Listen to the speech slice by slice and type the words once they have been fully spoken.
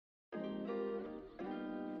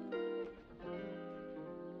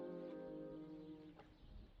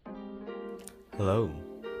Hello,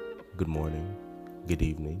 good morning, good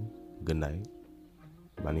evening, good night.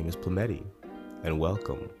 My name is Plametti, and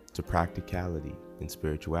welcome to Practicality in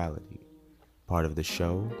Spirituality, part of the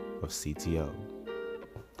show of CTO.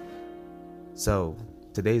 So,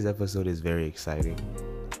 today's episode is very exciting.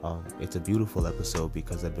 It's a beautiful episode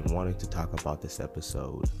because I've been wanting to talk about this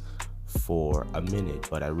episode for a minute,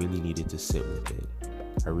 but I really needed to sit with it.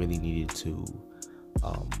 I really needed to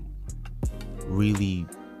really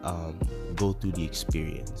go through the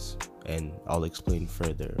experience, and I'll explain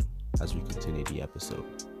further as we continue the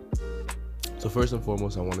episode. So first and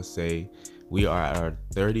foremost, I want to say we are at our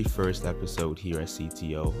 31st episode here at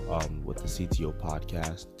CTO with the CTO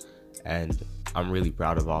podcast, and I'm really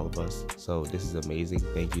proud of all of us. So this is amazing.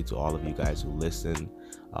 Thank you to all of you guys who listen.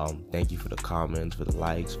 Thank you for the comments, for the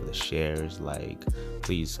likes, for the shares.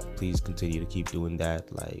 Please continue to keep doing that.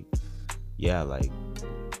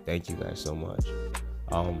 Thank you guys so much.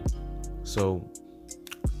 So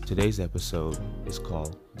today's episode is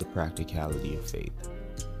called The Practicality of Faith.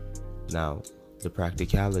 Now, the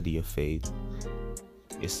practicality of faith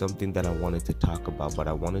is something that I wanted to talk about, but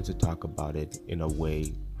I wanted to talk about it in a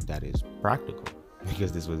way that is practical,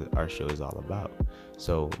 because this is what our show is all about.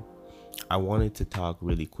 So I wanted to talk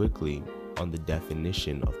really quickly on the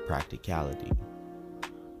definition of practicality.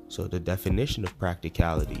 So the definition of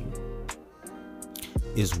practicality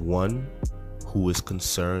is one who is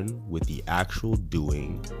concerned with the actual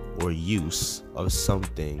doing or use of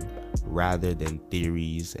something rather than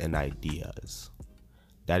theories and ideas.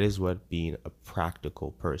 That is what being a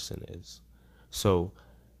practical person is. So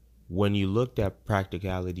when you looked at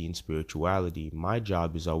practicality and spirituality, my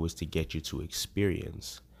job is always to get you to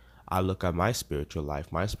experience. I look at my spiritual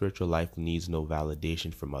life. My spiritual life needs no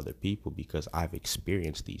validation from other people because I've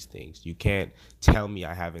experienced these things. You can't tell me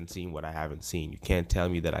I haven't seen what I haven't seen. You can't tell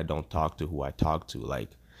me that I don't talk to who I talk to.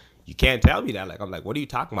 You can't tell me that. I'm like, what are you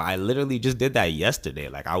talking about? I literally just did that yesterday.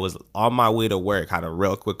 I was on my way to work, had a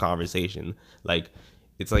real quick conversation.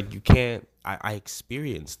 It's like you can't. I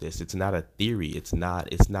experienced this. It's not a theory. It's not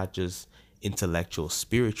just intellectual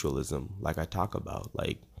spiritualism like I talk about.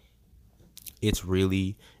 It's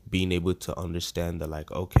really being able to understand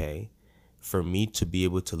that, okay, for me to be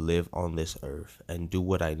able to live on this earth and do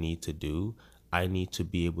what I need to do, I need to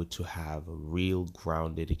be able to have a real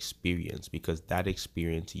grounded experience, because that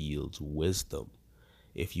experience yields wisdom.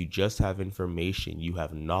 If you just have information, you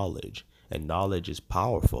have knowledge, and knowledge is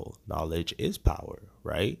powerful. Knowledge is power,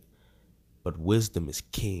 right? But wisdom is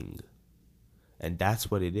king. And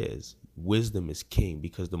that's what it is. Wisdom is king,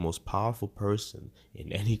 because the most powerful person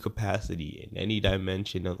in any capacity, in any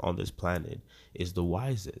dimension on this planet, is the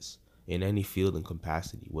wisest in any field and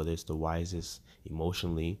capacity, whether it's the wisest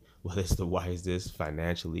emotionally, whether it's the wisest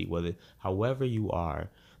financially, however you are,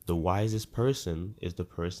 the wisest person is the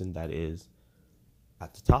person that is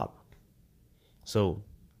at the top. So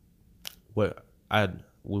what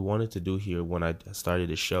we wanted to do here when I started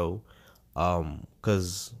the show,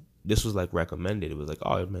 because this was recommended. It was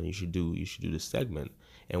oh man, you should do this segment.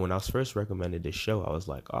 And when I was first recommended this show, I was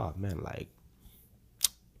like, oh man,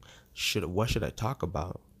 what should I talk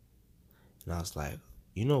about? And I was like,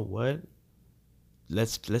 you know what?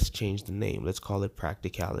 Let's change the name. Let's call it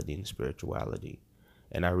Practicality and Spirituality.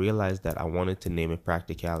 And I realized that I wanted to name it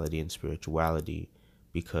Practicality and Spirituality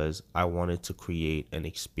because I wanted to create an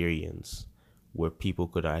experience where people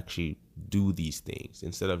could actually do these things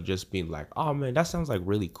instead of just being like, oh man, that sounds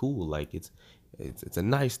really cool. It's a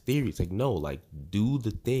nice theory. It's no, do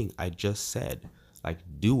the thing I just said.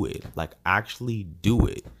 Do it. Actually do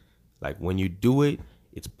it. When you do it,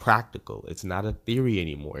 it's practical. It's not a theory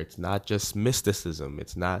anymore. It's not just mysticism.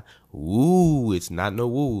 It's not woo. It's not no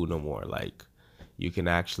woo no more. You can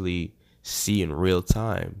actually see in real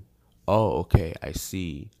time. Oh, okay. I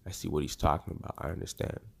see what he's talking about. I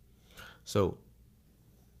understand. So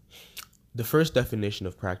the first definition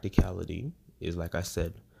of practicality is, like I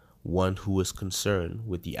said, one who is concerned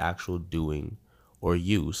with the actual doing or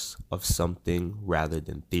use of something rather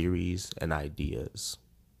than theories and ideas.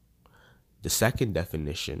 The second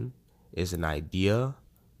definition is an idea,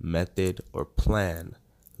 method, or plan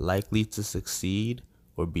likely to succeed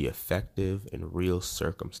or be effective in real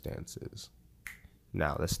circumstances.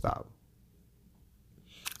 Now, let's stop.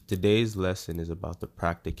 Today's lesson is about the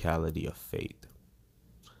practicality of faith.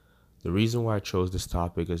 The reason why I chose this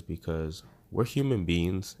topic is because we're human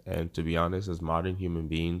beings, and to be honest, as modern human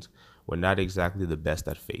beings, we're not exactly the best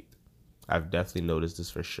at faith. I've definitely noticed this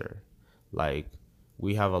for sure.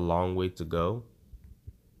 We have a long way to go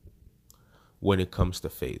when it comes to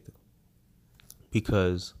faith,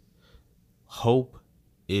 because hope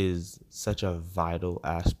is such a vital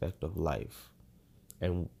aspect of life.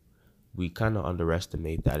 And we kind of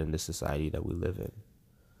underestimate that in the society that we live in.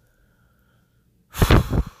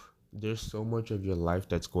 There's so much of your life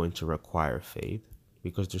that's going to require faith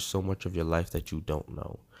because there's so much of your life that you don't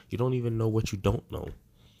know. You don't even know what you don't know.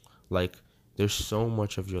 Like, there's so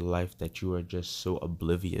much of your life that you are just so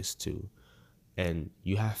oblivious to. And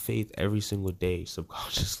you have faith every single day,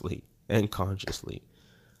 subconsciously and consciously.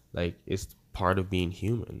 Like, it's part of being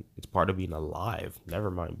human. It's part of being alive. Never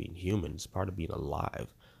mind being human. It's part of being alive.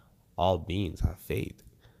 All beings have faith.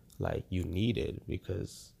 Like, you need it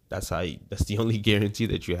because that's the only guarantee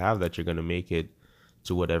that you have that you're going to make it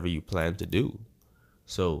to whatever you plan to do.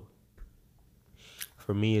 So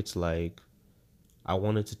for me, it's like, I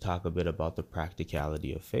wanted to talk a bit about the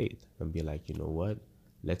practicality of faith and be like, you know what?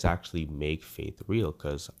 Let's actually make faith real,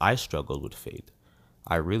 because I struggled with faith.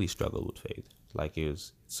 I really struggled with faith. Like, it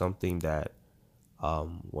was something that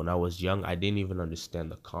when I was young, I didn't even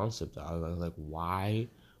understand the concept. I was like, why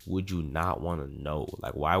would you not want to know?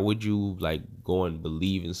 Like, why would you like go and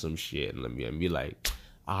believe in some shit and be like,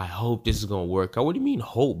 I hope this is gonna work? What do you mean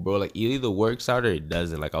hope, bro? Like, it either works out or it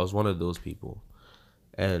doesn't. Like, I was one of those people.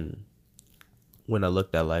 And when I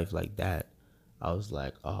looked at life like that, I was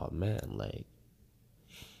like, oh man, like,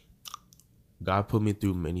 God put me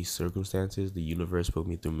through many circumstances. The universe put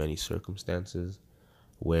me through many circumstances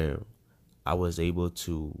where I was able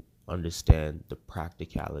to understand the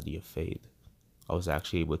practicality of faith. I was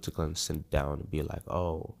actually able to kind of sit down and be like,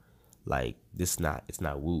 oh, like, it's not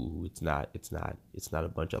woo. It's not a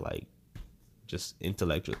bunch of like just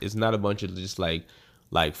intellectual. It's not a bunch of just like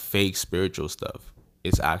fake spiritual stuff.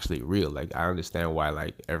 It's actually real. Like, I understand why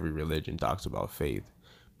like every religion talks about faith,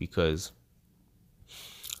 because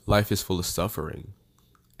life is full of suffering,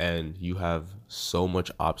 and you have so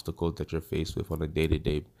much obstacles that you're faced with on a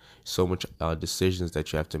day-to-day, so much decisions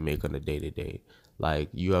that you have to make on a day-to-day. Like,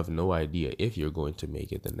 you have no idea if you're going to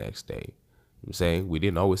make it the next day. I'm saying we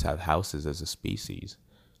didn't always have houses as a species.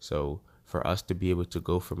 So for us to be able to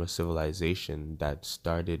go from a civilization that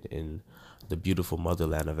started in the beautiful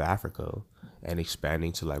motherland of Africa and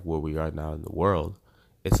expanding to like where we are now in the world,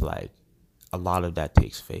 it's like a lot of that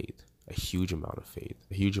takes faith, a huge amount of faith,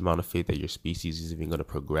 that your species is even going to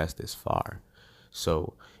progress this far.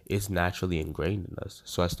 So it's naturally ingrained in us.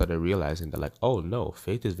 So I started realizing that, like, oh no,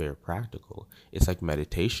 faith is very practical. It's like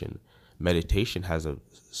meditation. Meditation has a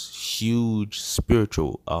huge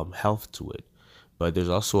spiritual health to it, but there's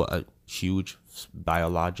also a huge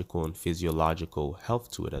biological and physiological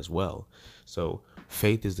health to it as well. So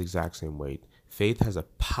faith is the exact same way. Faith has a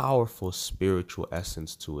powerful spiritual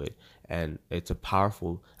essence to it, and it's a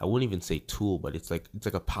powerful, I wouldn't even say tool, but it's like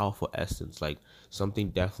a powerful essence, like something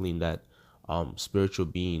definitely that spiritual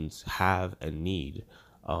beings have and need.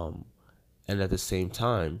 And at the same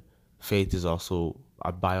time, faith is also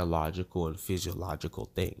a biological and physiological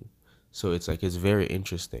thing. So it's like, it's very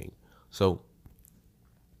interesting. So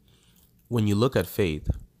when you look at faith,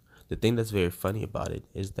 the thing that's very funny about it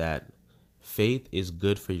is that faith is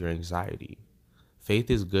good for your anxiety. Faith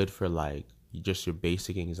is good for like just your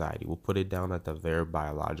basic anxiety. We'll put it down at the very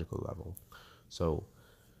biological level. So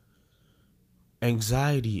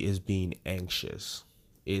anxiety is being anxious.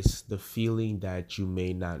 It's the feeling that you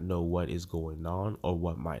may not know what is going on or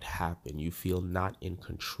what might happen. You feel not in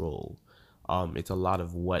control. It's a lot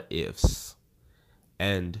of what ifs.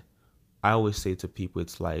 And I always say to people,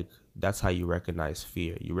 it's like, that's how you recognize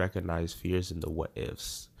fear. You recognize fears in the what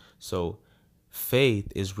ifs. So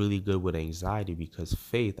faith is really good with anxiety, because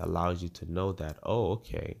faith allows you to know that, oh,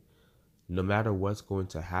 okay, no matter what's going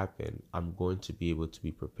to happen, I'm going to be able to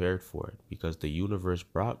be prepared for it, because the universe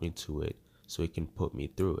brought me to it so it can put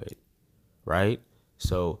me through it, right?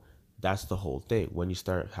 So that's the whole thing. When you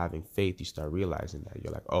start having faith, you start realizing that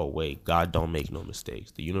you're like, oh, wait, God don't make no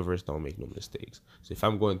mistakes. The universe don't make no mistakes. So if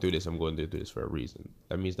I'm going through this, I'm going through this for a reason.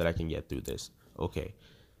 That means that I can get through this. Okay,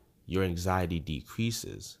 your anxiety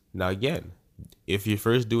decreases. Now, again, if you're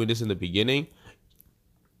first doing this in the beginning,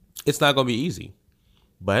 it's not going to be easy.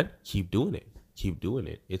 But keep doing it. Keep doing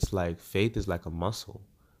it. It's like faith is like a muscle.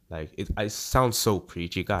 Like, it sounds so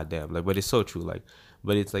preachy, goddamn. Like, but it's so true. Like,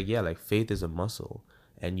 but it's like, yeah, like faith is a muscle,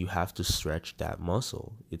 and you have to stretch that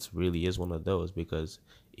muscle. It really is one of those, because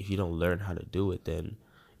if you don't learn how to do it, then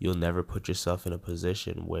you'll never put yourself in a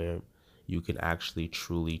position where you can actually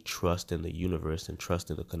truly trust in the universe and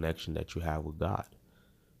trust in the connection that you have with God.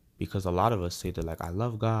 Because a lot of us say that, like, I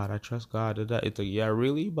love God, I trust God. It's like, yeah,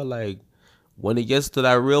 really? But like, when it gets to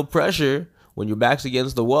that real pressure, when your back's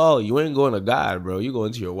against the wall, you ain't going to God, bro. You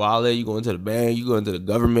going to your wallet, you going to the bank, you going to the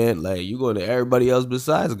government, like, you going to everybody else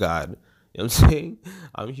besides God. You know what I'm saying?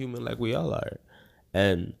 I'm human like we all are.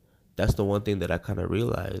 And that's the one thing that I kind of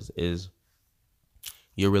realized is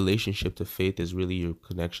Your relationship to faith is really your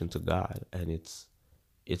connection to God, and it's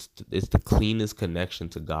the cleanest connection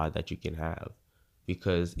to God that you can have,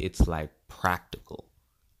 because it's like practical.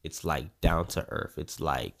 It's like down to earth. It's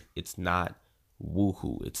not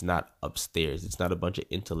woohoo. It's not upstairs. It's not a bunch of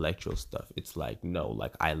intellectual stuff. It's like, no,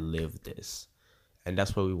 like I live this. And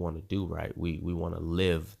that's what we want to do, right? We want to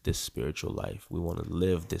live this spiritual life. We want to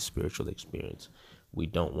live this spiritual experience. We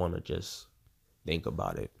don't want to just think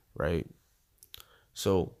about it, right?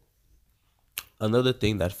 So another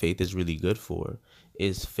thing that faith is really good for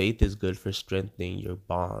is faith is good for strengthening your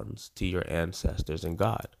bonds to your ancestors and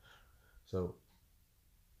God. So,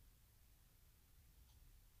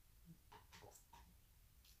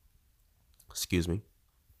 excuse me.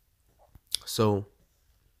 So,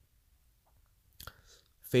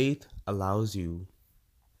 faith allows you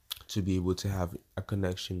to be able to have a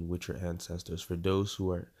connection with your ancestors. For those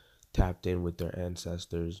who are tapped in with their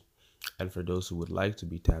ancestors, and for those who would like to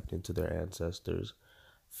be tapped into their ancestors,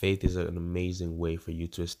 faith is an amazing way for you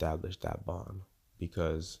to establish that bond.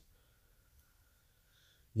 Because,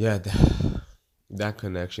 yeah, that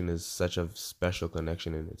connection is such a special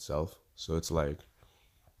connection in itself. So it's like,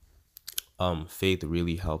 faith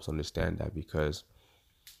really helps understand that, because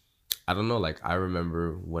I don't know, like I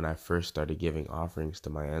remember when I first started giving offerings to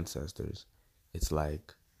my ancestors, it's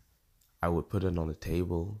like I would put it on the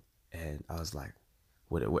table and I was like,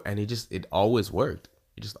 and it always worked.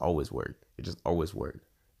 It just always worked. It just always worked.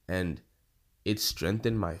 And it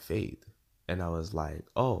strengthened my faith. And I was like,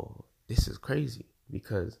 oh, this is crazy,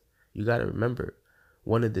 because you got to remember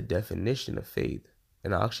one of the definition of faith,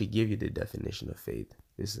 and I'll actually give you the definition of faith.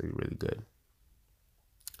 This is really good.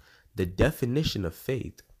 The definition of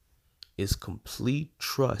faith is complete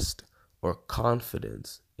trust or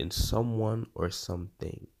confidence in someone or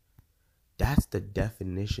something. That's the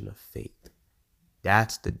definition of faith.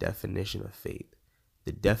 That's the definition of faith.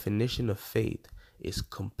 The definition of faith is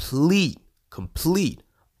complete,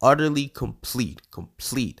 utterly complete,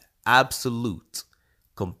 absolute,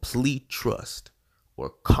 complete trust or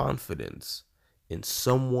confidence in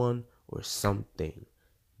someone or something.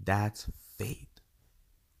 That's faith.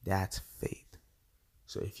 That's faith.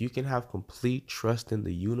 So if you can have complete trust in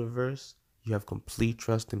the universe, you have complete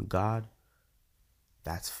trust in God,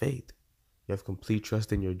 that's faith. You have complete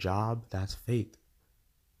trust in your job, that's faith.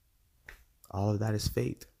 All of that is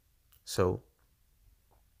faith. So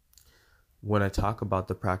when I talk about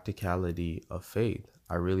the practicality of faith,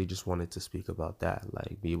 I really just wanted to speak about that,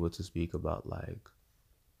 like be able to speak about like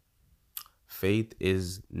faith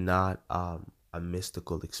is not a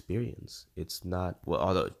mystical experience. It's not, well,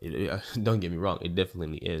 although don't get me wrong, it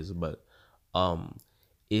definitely is, but um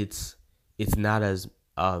it's not as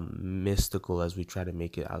mystical as we try to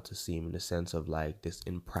make it out to seem, in the sense of like this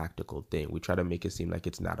impractical thing. We try to make it seem like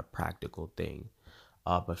it's not a practical thing.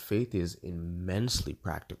 But faith is immensely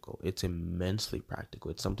practical. It's immensely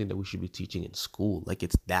practical. It's something that we should be teaching in school. Like,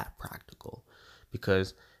 it's that practical.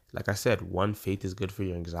 Because, like I said, one, faith is good for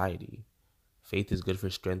your anxiety. Faith is good for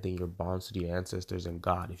strengthening your bonds to the ancestors and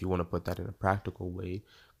God. If you want to put that in a practical way,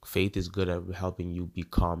 faith is good at helping you be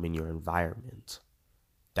calm in your environment.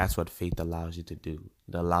 That's what faith allows you to do.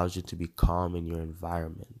 It allows you to be calm in your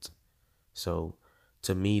environment. So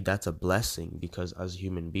to me, that's a blessing, because as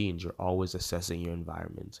human beings, you're always assessing your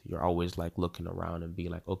environment. You're always like looking around and being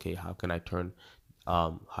like, okay, how can I turn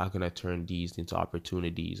these into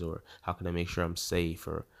opportunities, or how can I make sure I'm safe,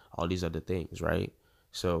 or all these other things, right?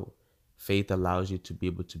 So faith allows you to be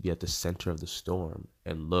able to be at the center of the storm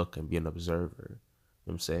and look and be an observer. You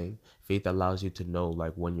know what I'm saying? Faith allows you to know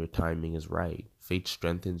like when your timing is right. Faith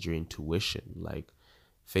strengthens your intuition. Like,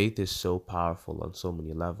 faith is so powerful on so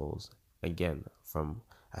many levels. Again, from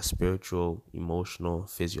a spiritual, emotional,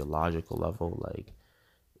 physiological level, like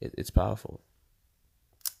it's powerful.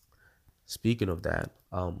 Speaking of that,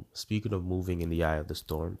 speaking of moving in the eye of the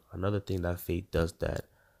storm, another thing that faith does that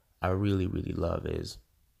I really, really love is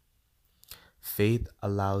faith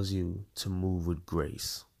allows you to move with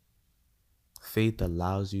grace. Faith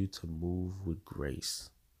allows you to move with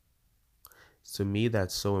grace. To me,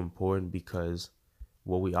 that's so important, because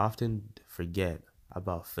what we often forget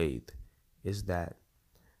about faith is that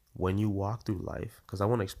when you walk through life, because I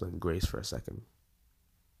want to explain grace for a second.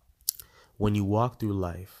 When you walk through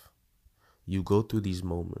life, you go through these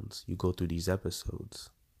moments, you go through these episodes.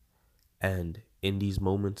 And in these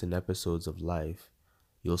moments and episodes of life,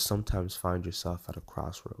 you'll sometimes find yourself at a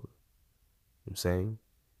crossroad. You know what I'm saying?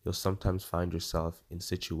 You'll sometimes find yourself in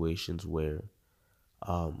situations where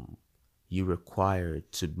you're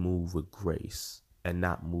required to move with grace and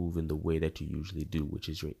not move in the way that you usually do, which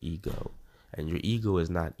is your ego. And your ego is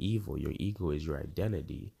not evil. Your ego is your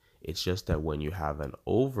identity. It's just that when you have an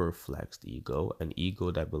overflexed ego, an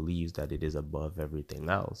ego that believes that it is above everything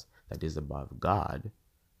else, that is above God,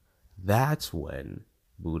 that's when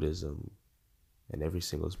Buddhism and every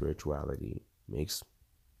single spirituality makes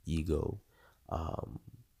ego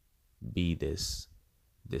be this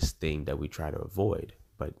thing that we try to avoid.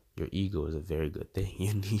 But your ego is a very good thing.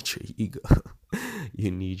 You need your ego.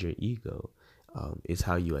 You need your ego. It's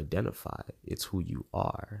how you identify. It's who you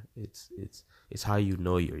are. It's how you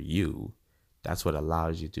know you're you. That's what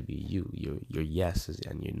allows you to be you. Your yeses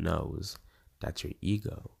and your nos. That's your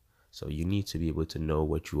ego. So you need to be able to know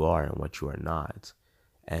what you are and what you are not.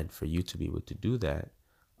 And for you to be able to do that,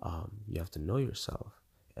 you have to know yourself.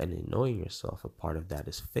 And in knowing yourself, a part of that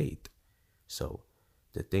is faith. So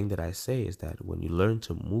the thing that I say is that when you learn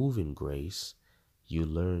to move in grace, you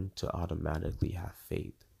learn to automatically have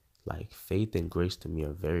faith. Like faith and grace to me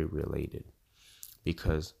are very related,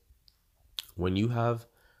 because when you have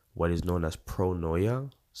what is known as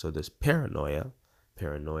pronoia, so there's paranoia.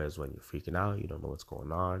 Paranoia is when you're freaking out, you don't know what's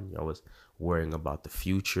going on, you're always worrying about the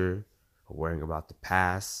future or worrying about the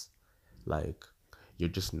past, like you're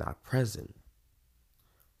just not present.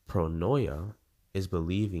 Pronoia is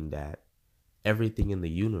believing that everything in the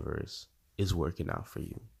universe is working out for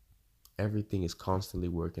you. Everything is constantly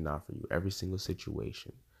working out for you, every single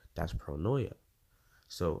situation. That's pronoia.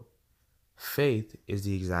 So faith is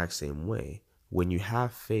the exact same way. When you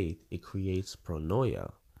have faith, it creates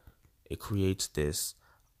pronoia. It creates this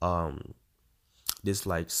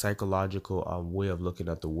like psychological way of looking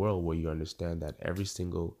at the world, where you understand that every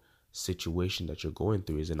single situation that you're going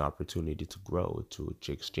through is an opportunity to grow, to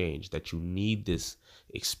exchange, that you need this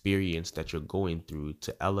experience that you're going through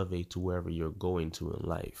to elevate to wherever you're going to in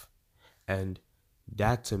life. And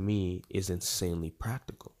that to me is insanely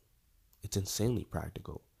practical. It's insanely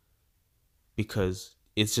practical, because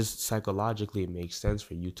it's just psychologically, it makes sense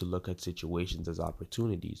for you to look at situations as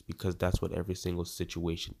opportunities, because that's what every single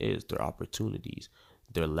situation is. They're opportunities,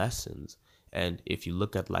 they're lessons. And if you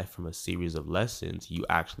look at life from a series of lessons, you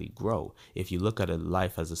actually grow. If you look at a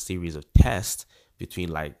life as a series of tests between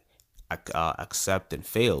like accept and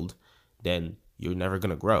failed, then you're never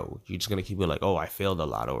going to grow. You're just going to keep being like, oh, I failed a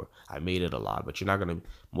lot, or I made it a lot. But you're not going to,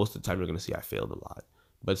 most of the time you're going to see I failed a lot.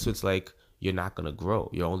 But so it's like, you're not going to grow.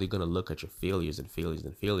 You're only going to look at your failures and failures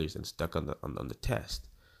and failures and stuck on the test.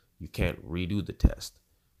 You can't redo the test.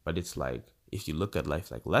 But it's like, if you look at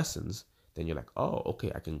life like lessons, then you're like, oh,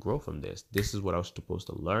 okay, I can grow from this. This is what I was supposed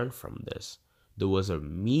to learn from this. There was a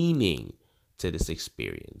meaning to this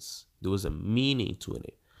experience. There was a meaning to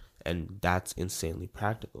it. And that's insanely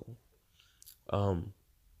practical.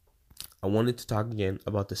 I wanted to talk again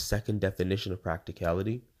about the second definition of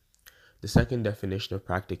practicality. The second definition of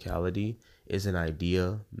practicality is an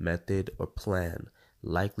idea, method, or plan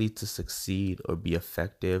likely to succeed or be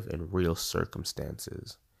effective in real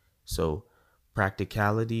circumstances. So,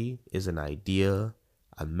 practicality is an idea,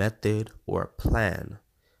 a method, or a plan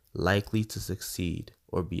likely to succeed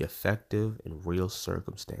or be effective in real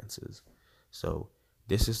circumstances. So,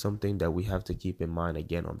 this is something that we have to keep in mind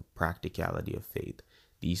again on the practicality of faith.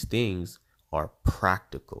 These things are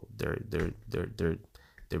practical. They're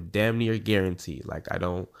damn near guaranteed. Like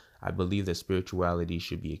I believe that spirituality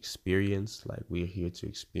should be experienced. Like we're here to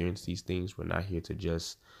experience these things. We're not here to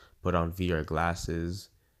just put on VR glasses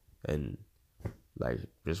and like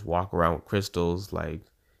just walk around with crystals. Like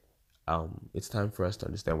it's time for us to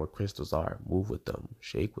understand what crystals are, move with them,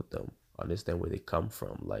 shake with them, understand where they come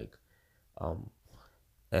from. Like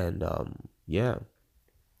yeah.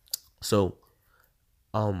 So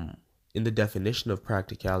in the definition of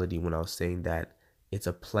practicality, when I was saying that it's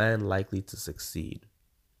a plan likely to succeed,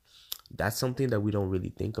 that's something that we don't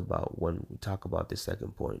really think about when we talk about this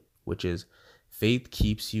second point, which is faith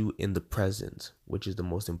keeps you in the present, which is the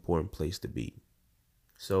most important place to be.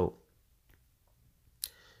 So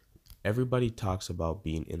everybody talks about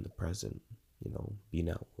being in the present, being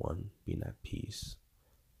at one, being at peace.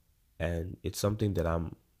 And it's something that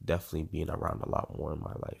I'm definitely being around a lot more in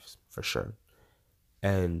my life, for sure.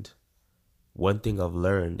 And one thing I've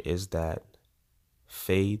learned is that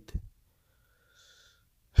faith,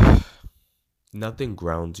 nothing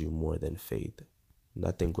grounds you more than faith.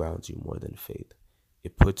 Nothing grounds you more than faith.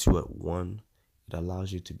 It puts you at one. It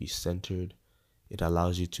allows you to be centered. It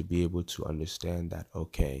allows you to be able to understand that,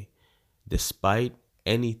 okay, despite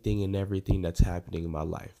anything and everything that's happening in my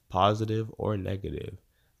life, positive or negative,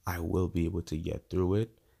 I will be able to get through it,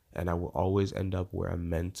 and I will always end up where I'm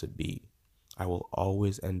meant to be. I will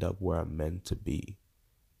always end up where I'm meant to be.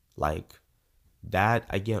 Like, that,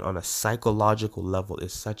 again, on a psychological level,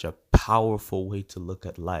 is such a powerful way to look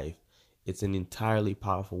at life. It's an entirely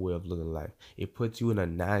powerful way of looking at life. It puts you in a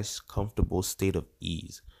nice, comfortable state of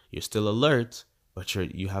ease. You're still alert, but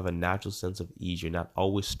you have a natural sense of ease. You're not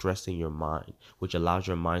always stressing your mind, which allows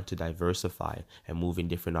your mind to diversify and move in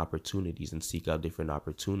different opportunities and seek out different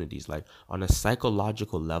opportunities. Like on a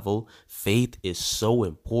psychological level, faith is so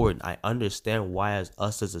important. I understand why as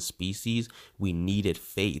us as a species, we needed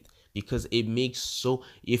faith, because it makes so,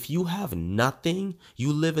 if you have nothing,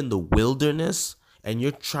 you live in the wilderness and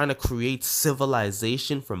you're trying to create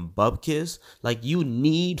civilization from bubkis, like you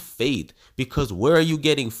need faith, because where are you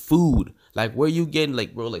getting food? Like where are you getting,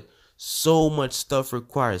 like, bro, like so much stuff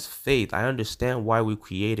requires faith. I understand why we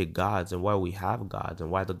created gods and why we have gods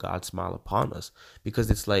and why the gods smile upon us,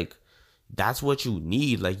 because it's like that's what you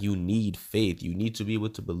need. Like you need faith. You need to be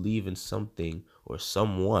able to believe in something or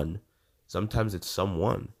someone. Sometimes it's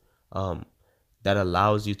someone. Um, that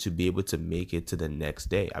allows you to be able to make it to the next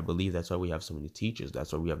day. I believe that's why we have so many teachers.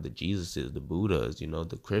 That's why we have the Jesuses, the Buddhas, the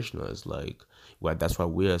Krishnas. Like, well, that's why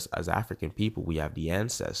we as African people, we have the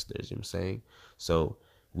ancestors, you know what I'm saying? So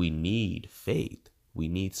we need faith. We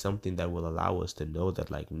need something that will allow us to know that,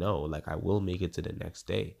 like, no, like I will make it to the next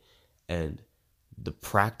day. And the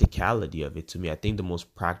practicality of it, to me, I think the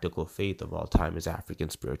most practical faith of all time is African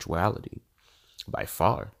spirituality by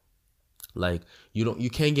far. Like you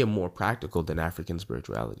can't get more practical than African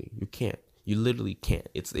spirituality. You can't. You literally can't.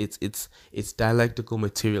 It's dialectical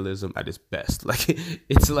materialism at its best. Like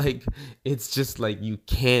it's just like you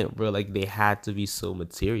can't, bro. Like they had to be so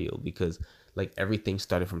material because like everything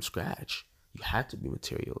started from scratch. You had to be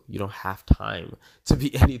material. You don't have time to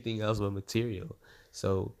be anything else but material.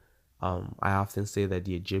 So I often say that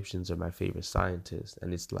the Egyptians are my favorite scientists,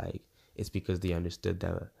 and it's because they understood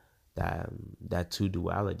that two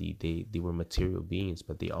duality. They were material beings,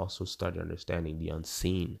 but they also started understanding the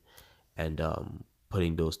unseen and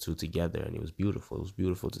putting those two together, and it was beautiful. It was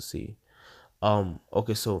beautiful to see.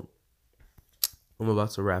 Okay, so I'm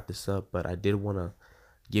about to wrap this up, but I did want to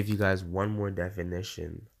give you guys one more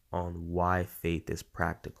definition on why faith is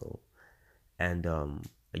practical. And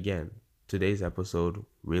again, today's episode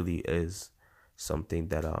really is something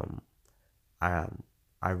that I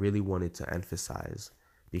I really wanted to emphasize,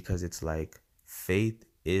 because it's like faith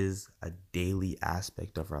is a daily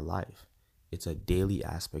aspect of our life. It's a daily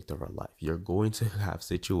aspect of our life. You're going to have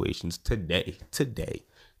situations today,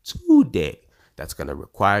 that's going to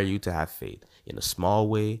require you to have faith in a small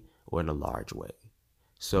way or in a large way.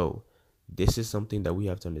 So this is something that we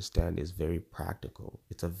have to understand is very practical.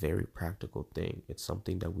 It's a very practical thing. It's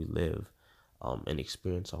something that we live and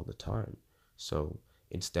experience all the time. So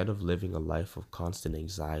instead of living a life of constant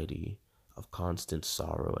anxiety, of constant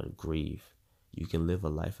sorrow and grief, you can live a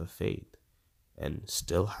life of faith and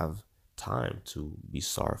still have time to be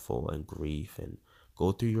sorrowful and grief and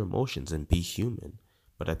go through your emotions and be human.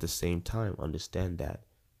 But at the same time, understand that,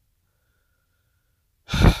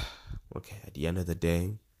 okay, at the end of the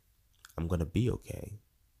day, I'm going to be okay.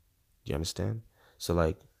 Do you understand? So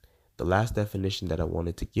like the last definition that I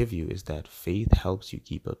wanted to give you is that faith helps you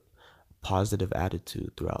keep a positive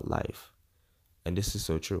attitude throughout life. And this is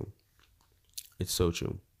so true. It's so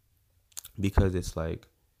true. Because it's like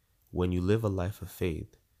when you live a life of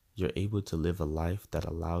faith, you're able to live a life that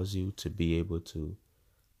allows you to be able to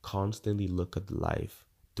constantly look at life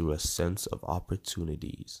through a sense of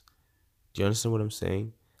opportunities. Do you understand what I'm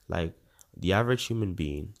saying? Like the average human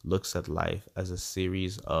being looks at life as a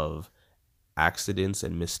series of accidents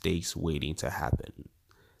and mistakes waiting to happen.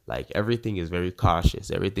 Like everything is very cautious.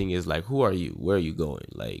 Everything is like, who are you? Where are you going?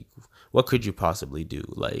 Like, what could you possibly do?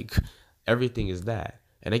 Like, everything is that.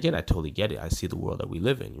 And again, I totally get it. I see the world that we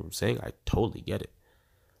live in. You know what I'm saying? I totally get it.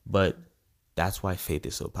 But that's why faith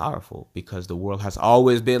is so powerful, because the world has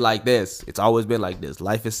always been like this. It's always been like this.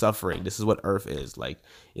 Life is suffering. This is what earth is. Like,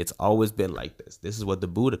 it's always been like this. This is what the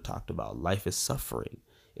Buddha talked about. Life is suffering.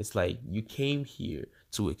 It's like you came here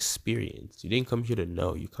to experience. You didn't come here to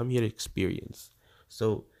know. You come here to experience.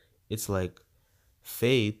 So it's like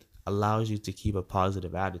faith allows you to keep a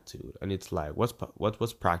positive attitude. And it's like,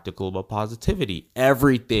 what's practical about positivity?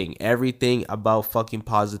 Everything about fucking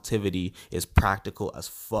positivity is practical as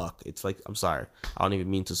fuck. It's like, I'm sorry, I don't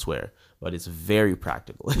even mean to swear, but it's very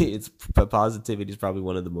practical. Positivity is probably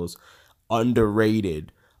one of the most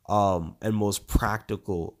underrated and most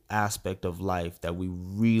practical aspect of life that we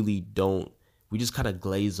just kind of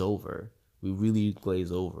glaze over. We really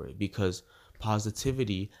glaze over it, because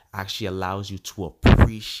positivity actually allows you to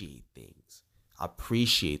appreciate things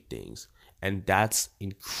And that's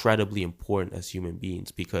incredibly important as human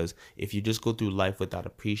beings, because if you just go through life without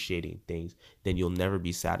appreciating things, then you'll never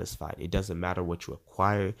be satisfied. It doesn't matter what you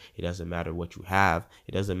acquire. It doesn't matter what you have.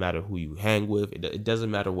 It doesn't matter who you hang with. It doesn't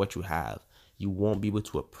matter what you have. You won't be able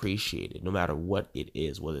to appreciate it no matter what it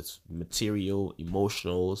is, whether it's material,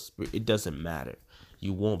 emotional, it doesn't matter.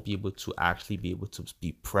 You won't be able to actually be able to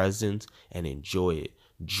be present and enjoy it.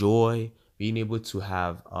 Joy, being able to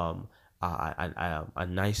have a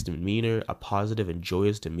nice demeanor, a positive and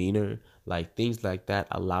joyous demeanor, like things like that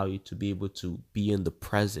allow you to be able to be in the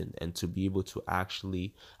present and to be able to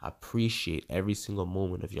actually appreciate every single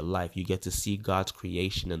moment of your life. You get to see God's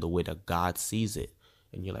creation in the way that God sees it.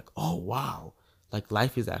 And you're like, oh, wow, like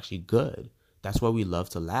life is actually good. That's why we love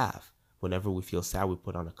to laugh. Whenever we feel sad, we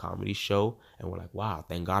put on a comedy show and we're like, wow,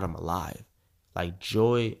 thank God I'm alive. Like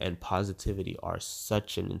joy and positivity are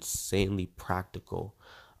such an insanely practical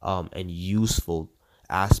and useful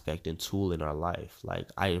aspect and tool in our life. Like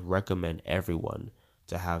I recommend everyone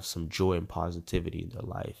to have some joy and positivity in their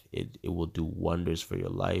life. It will do wonders for your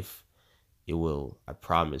life. It will, I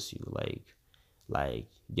promise you, like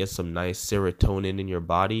get some nice serotonin in your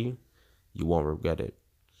body. You won't regret it.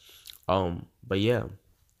 But yeah,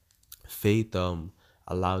 faith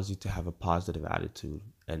allows you to have a positive attitude,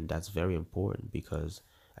 and that's very important because,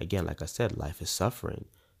 again, like I said, life is suffering.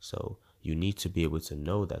 So you need to be able to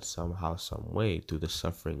know that somehow, some way, through the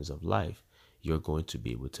sufferings of life, you're going to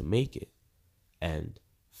be able to make it. And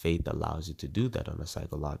faith allows you to do that on a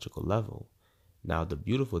psychological level. Now, the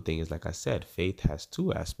beautiful thing is, like I said, faith has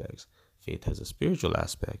two aspects. Faith has a spiritual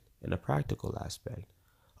aspect and a practical aspect.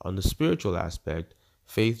 On the spiritual aspect,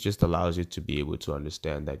 faith just allows you to be able to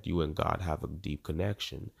understand that you and God have a deep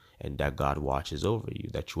connection and that God watches over you,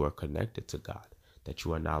 that you are connected to God, that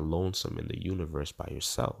you are not lonesome in the universe by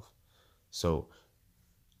yourself. So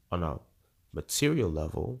on a material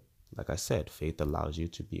level, like I said, faith allows you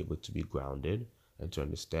to be able to be grounded and to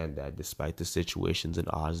understand that despite the situations and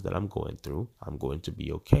odds that I'm going through, I'm going to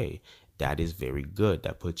be okay. That is very good.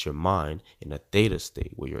 That puts your mind in a theta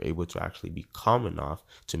state where you're able to actually be calm enough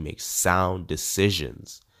to make sound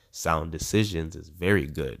decisions. Sound decisions is very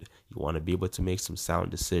good. You want to be able to make some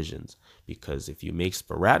sound decisions, because if you make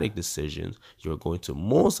sporadic decisions, you're going to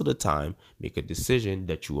most of the time make a decision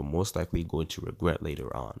that you are most likely going to regret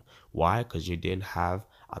later on. Why? Because you didn't have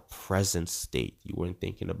a present state. You weren't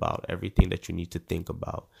thinking about everything that you need to think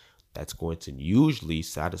about. That's going to usually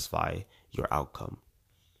satisfy your outcome.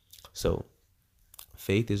 So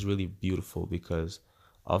faith is really beautiful because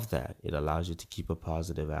of that. It allows you to keep a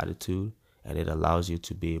positive attitude, and it allows you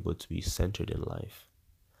to be able to be centered in life.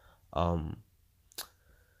 I'm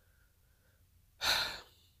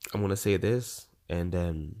going to say this and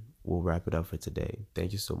then we'll wrap it up for today.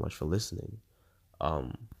 Thank you so much for listening.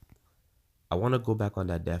 I want to go back on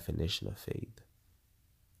that definition of faith.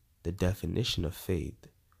 The definition of faith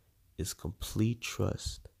is complete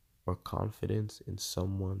trust or confidence in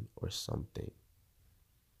someone or something.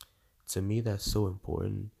 To me, that's so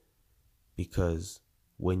important because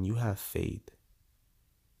when you have faith,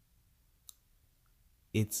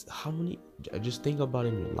 it's just think about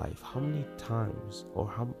in your life, how many times or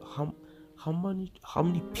how many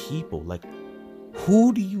people, like,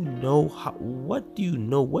 who do you know, what do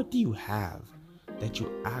you have that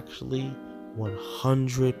you actually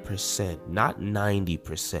 100%, not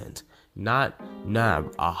 90%, not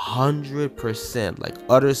 100%, like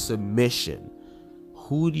utter submission.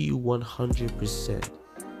 Who do you 100%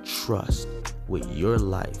 trust with your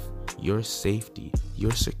life, your safety,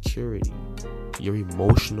 your security, your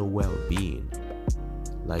emotional well-being?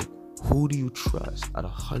 Like, who do you trust at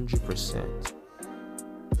 100%?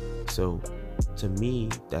 So to me,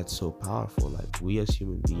 that's so powerful. Like, we as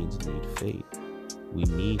human beings need faith. We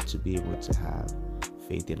need to be able to have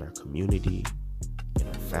faith in our community, in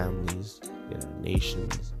our families, in our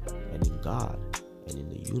nations, and in God, and in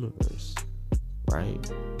the universe, right?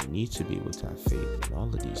 We need to be able to have faith in all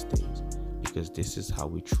of these things, because this is how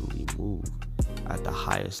we truly move at the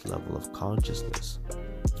highest level of consciousness.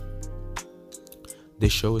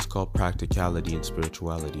 This show is called Practicality and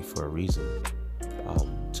Spirituality for a reason.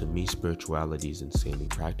 To me, spirituality is insanely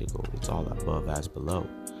practical. It's all above as below.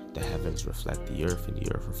 The heavens reflect the earth and the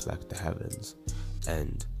earth reflects the heavens.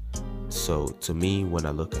 And so to me, when I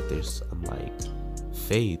look at this, I'm like,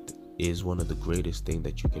 faith is one of the greatest things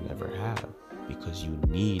that you can ever have, because you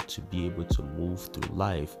need to be able to move through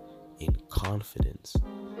life in confidence.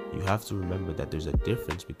 You have to remember that there's a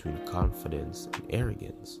difference between confidence and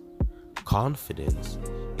arrogance. Confidence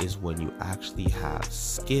is when you actually have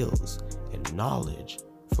skills and knowledge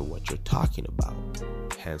for what you're talking about.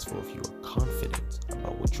 Henceforth, you are confident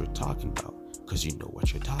about what you're talking about because you know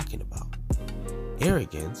what you're talking about.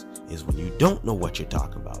 Arrogance is when you don't know what you're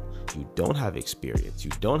talking about. You don't have experience.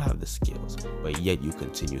 You don't have the skills, but yet you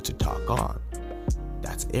continue to talk on.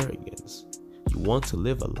 That's arrogance. You want to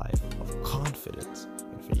live a life of confidence.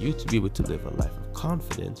 And for you to be able to live a life of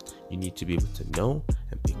confidence, you need to be able to know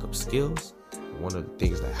and pick up skills. And one of the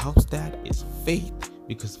things that helps that is faith,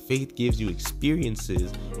 because faith gives you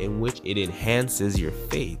experiences in which it enhances your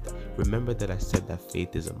faith. Remember that I said that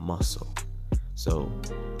faith is a muscle. So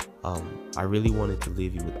I really wanted to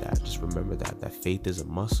leave you with that. Just remember that faith is a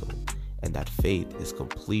muscle, and that faith is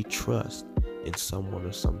complete trust in someone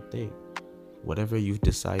or something. Whatever you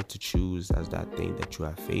decide to choose as that thing that you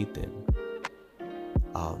have faith in,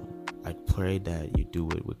 I pray that you do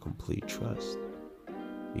it with complete trust,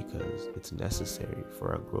 because it's necessary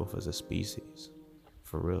for our growth as a species.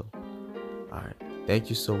 For real. Alright. Thank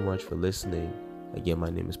you so much for listening. Again, my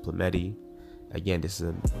name is Plemetti. Again, this is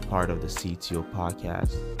a part of the CTO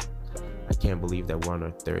podcast. I can't believe that we're on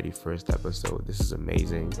our 31st episode. This is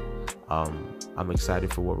amazing. I'm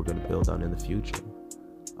excited for what we're going to build on in the future.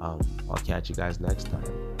 I'll catch you guys next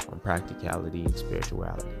time on Practicality and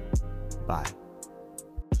Spirituality. Bye.